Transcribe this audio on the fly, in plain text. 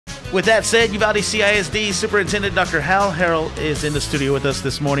With that said, Uvalde CISD Superintendent Dr. Hal Harrell is in the studio with us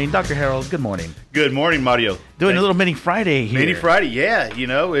this morning. Dr. Harrell, good morning. Good morning, Mario. Doing a little mini Friday here. Mini Friday, yeah. You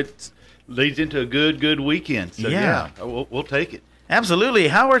know, it leads into a good weekend. So, yeah, we'll take it. Absolutely.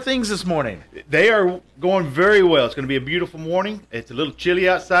 How are things this morning? They are going very well. It's going to be a beautiful morning. It's a little chilly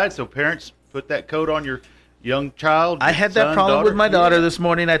outside, so parents, put that coat on your young child. I had that problem with my daughter this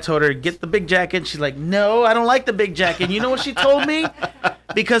morning. I told her, get the big jacket. She's like, no, I don't like the big jacket. You know what she told me?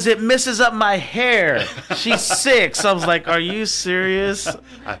 Because it messes up my hair. She's 6. I was like, are you serious?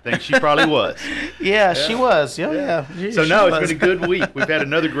 I think she probably was. Yeah, she was. Yeah. So, no, it's been a good week. We've had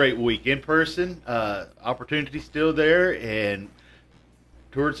another great week. In person, opportunity still there, and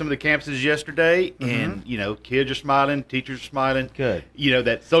toured some of the campuses yesterday, and, you know, kids are smiling, teachers are smiling. Good. You know,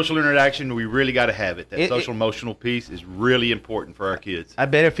 that social interaction, we really got to have it. That social emotional piece is really important for our kids. I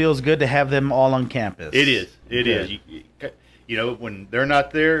bet it feels good to have them all on campus. It is. It is. You know, when they're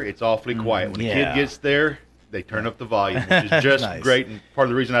not there, it's awfully quiet. When a kid gets there, they turn up the volume, which is just great, and part of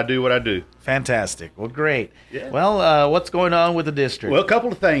the reason I do what I do. Fantastic. Well, great. Yeah. Well, what's going on with the district? Well, a couple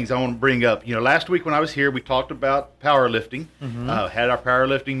of things I want to bring up. You know, last week when I was here, we talked about powerlifting. Had our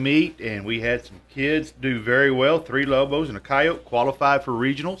powerlifting meet, and we had some kids do very well. 3 Lobos and a Coyote qualified for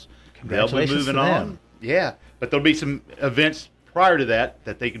regionals. Congratulations They'll be moving to them. on. Yeah, but there'll be some events prior to that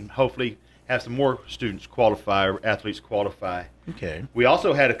they can hopefully have some more students qualify, or athletes qualify. Okay. We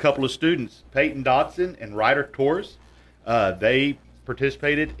also had a couple of students, Peyton Dotson and Ryder Torres. They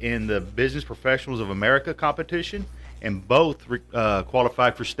participated in the Business Professionals of America competition, and both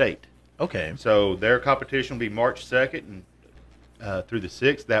qualified for state. Okay. So their competition will be March 2nd and through the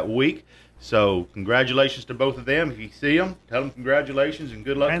 6th that week. So congratulations to both of them. If you see them, tell them congratulations and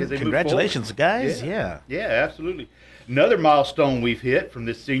good luck as they move forward. Congratulations, guys. Yeah, absolutely. Another milestone we've hit from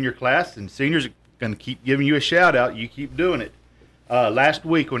this senior class, and seniors are going to keep giving you a shout out. You keep doing it. Last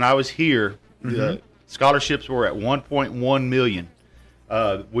week when I was here, the scholarships were at $1.1 million.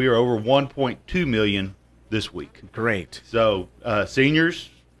 We are over $1.2 million this week. Great. So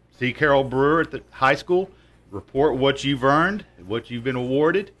seniors, see Carol Brewer at the high school, report what you've earned, what you've been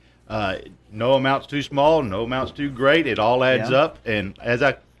awarded. No amount's too small, no amount's too great. It all adds up. And as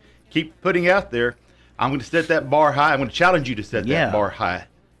I keep putting out there, I'm going to set that bar high. I'm going to challenge you to set that bar high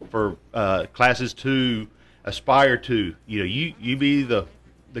for classes to aspire to. You know, you be the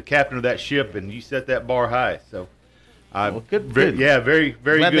captain of that ship, and you set that bar high. So, good. Yeah, very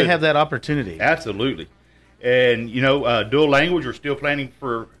Glad good. they have that opportunity. Absolutely. And, you know, dual language, we're still planning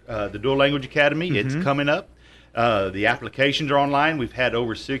for the Dual Language Academy. It's coming up. The applications are online. We've had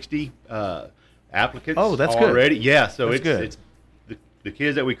over 60 applicants that's already. Good. Yeah, so that's good. It's the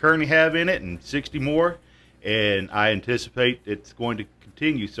kids that we currently have in it and 60 more, and I anticipate it's going to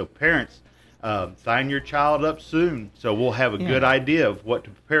continue. So parents, sign your child up soon, so we'll have a good idea of what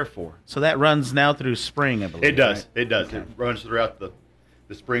to prepare for. So that runs now through spring, I believe. It does. Right? It does. Okay. It runs throughout the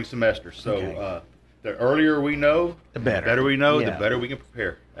spring semester. So the earlier we know, the better we know, the better we can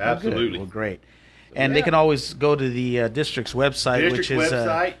prepare. Absolutely. Well, great. And they can always go to the district's website, which is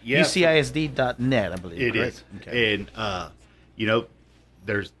ucisd.net, I believe. It is. Okay. And, you know,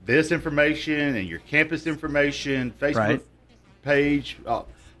 there's this information and your campus information, Facebook page,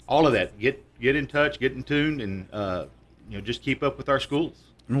 all of that. Get in touch, get in tune, and you know, just keep up with our schools.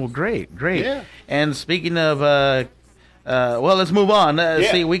 Well, great. Yeah. And speaking of, well, let's move on.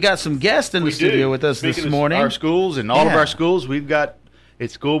 See, we got some guests in the studio with us this morning. Our schools and all of our schools, we've got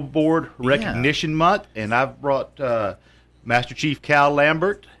it's School Board Recognition Month, and I've brought Master Chief Cal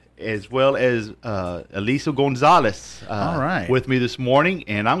Lambert, as well as Elisa Gonzalez with me this morning.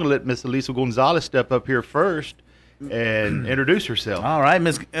 And I'm going to let Miss Elisa Gonzalez step up here first and introduce herself. All right,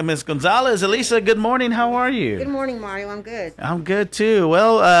 Miss Gonzalez. Elisa, good morning. How are you? Good morning, Mario. I'm good. I'm good, too.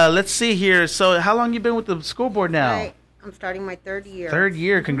 Well, let's see here. So how long you been with the school board now? I'm starting my 3rd year. 3rd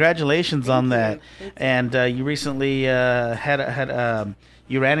year. Congratulations on that. And you recently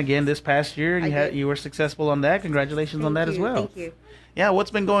you ran again this past year. You were successful on that. Congratulations on that as well. Thank you. Yeah,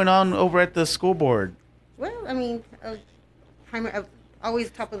 what's been going on over at the school board? Well, I mean, always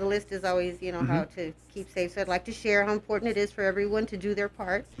top of the list is always, you know, how to keep safe. So I'd like to share how important it is for everyone to do their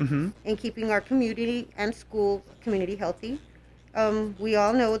part in keeping our community and school community healthy. We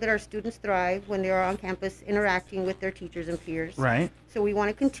all know that our students thrive when they are on campus interacting with their teachers and peers. Right. So we want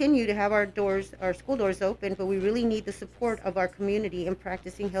to continue to have our school doors open, but we really need the support of our community in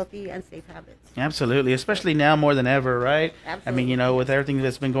practicing healthy and safe habits. Absolutely, especially now more than ever, right? Absolutely. I mean, you know, with everything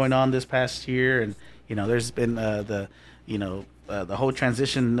that's been going on this past year, and you know, there's been the whole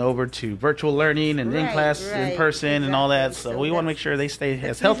transition over to virtual learning and in class, in person, and all that. So we want to make sure they stay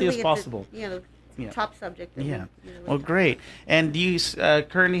as healthy as possible. top subject. That Yeah. we usually Well, talk great. And do you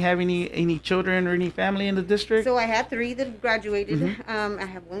currently have any children or any family in the district? So I have 3 that graduated. I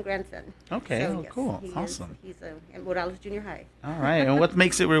have 1 grandson. Okay. So, oh, yes, cool. he Awesome. He's at Morales Junior High. All right. And what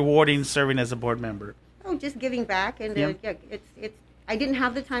makes it rewarding serving as a board member? Oh, just giving back, and it's. I didn't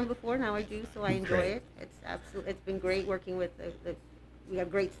have the time before. Now I do, so I enjoy Great. it. It's been great working with we have a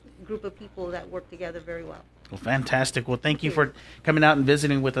great group of people that work together very well. Well, fantastic. Well, thank you for coming out and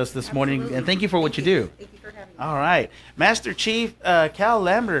visiting with us this morning, and thank you for what you do. Thank you for having me. All right. Master Chief Cal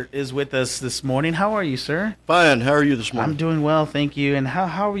Lambert is with us this morning. How are you, sir? Fine. How are you this morning? I'm doing well, thank you. And how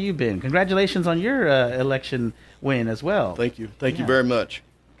have you been? Congratulations on your election win as well. Thank you. Thank you very much.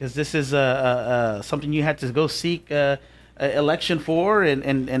 Because this is something you had to go seek election for,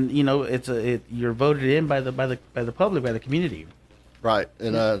 and you know you're voted in by the public, by the community. Right.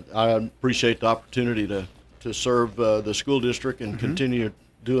 And I appreciate the opportunity to serve the school district and continue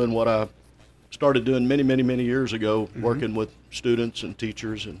doing what I started doing many years ago, working with students and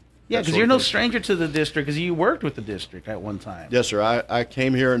teachers. And Yeah, that because sort you're of no thing. stranger to the district, because you worked with the district at one time. Yes, sir. I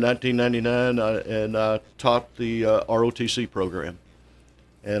came here in 1999 and I taught the ROTC program,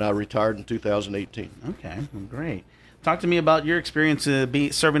 and I retired in 2018. Okay, well, great. Talk to me about your experience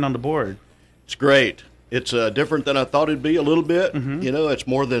serving on the board. It's great. It's different than I thought it'd be a little bit. You know, it's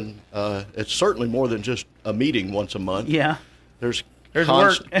more than it's certainly more than just a meeting once a month. Yeah, There's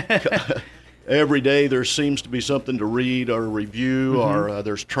work. Every day there seems to be something to read or review, or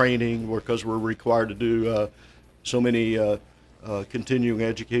there's training because we're required to do so many continuing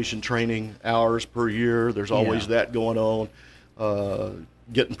education training hours per year. There's always that going on.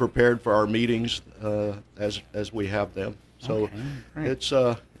 Getting prepared for our meetings as we have them. So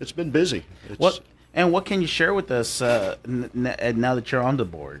it's been busy. What can you share with us now that you're on the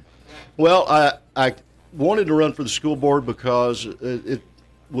board? Well, I wanted to run for the school board because it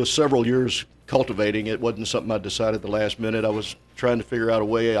was several years cultivating. It wasn't something I decided at the last minute. I was trying to figure out a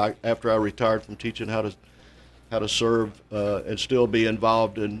way after I retired from teaching how to serve and still be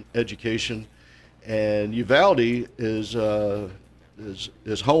involved in education. And Uvalde is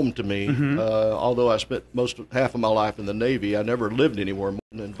home to me. Although I spent half of my life in the Navy, I never lived anywhere more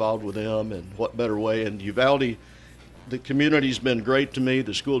than involved with them. And what better way? And Uvalde, the community's been great to me.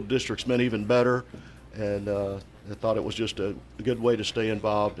 The school district's been even better. And I thought it was just a good way to stay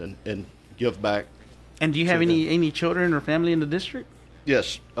involved and give back. And do you have any children or family in the district?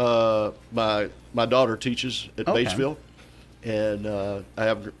 Yes. My daughter teaches at Batesville, and I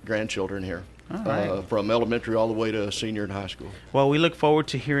have grandchildren here. From elementary all the way to senior in high school. Well, we look forward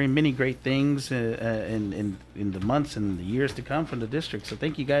to hearing many great things in the months and the years to come from the district. So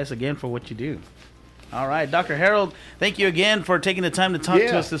thank you guys again for what you do. All right, Dr. Harold, thank you again for taking the time to talk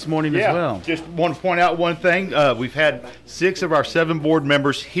to us this morning as well. Just want to point out one thing. We've had 6 of our 7 board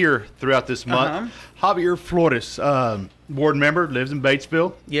members here throughout this month. Javier Flores, board member, lives in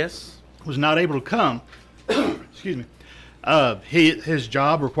Batesville. Yes. Was not able to come. Excuse me. His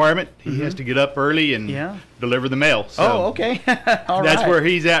job requirement, he has to get up early and deliver the mail. So okay. That's where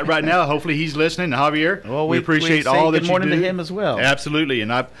he's at right now. Hopefully he's listening. Javier, well, we appreciate all that you do. Good morning to him as well. Absolutely.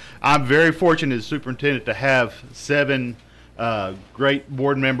 And I'm very fortunate as superintendent to have 7 great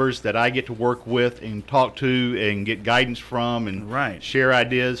board members that I get to work with and talk to and get guidance from and share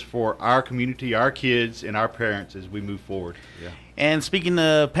ideas for our community, our kids, and our parents as we move forward. Yeah. And speaking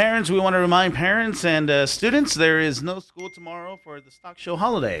of parents, we want to remind parents and students there is no school tomorrow for the Stock Show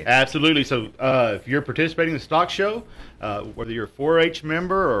holiday. Absolutely. So if you're participating in the Stock Show, whether you're a 4-H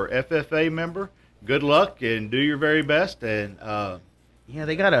member or FFA member, good luck and do your very best. And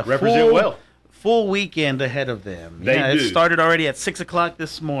they got a represent full weekend ahead of them. They do. It started already at 6 o'clock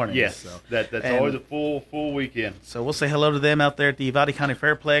this morning. Yes, so that's always a full weekend. So we'll say hello to them out there at the Uvalde County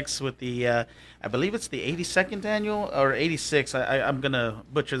Fairplex with the I believe it's the 82nd annual or 86. I'm going to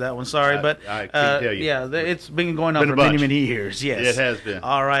butcher that one. Sorry, but I can't tell you. Yeah, it's been going on for many years. Yes, it has been.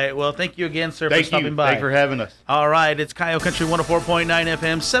 All right. Well, thank you again, sir, for stopping by. Thanks for having us. All right. It's KVOU Country 104.9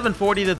 FM, 740 to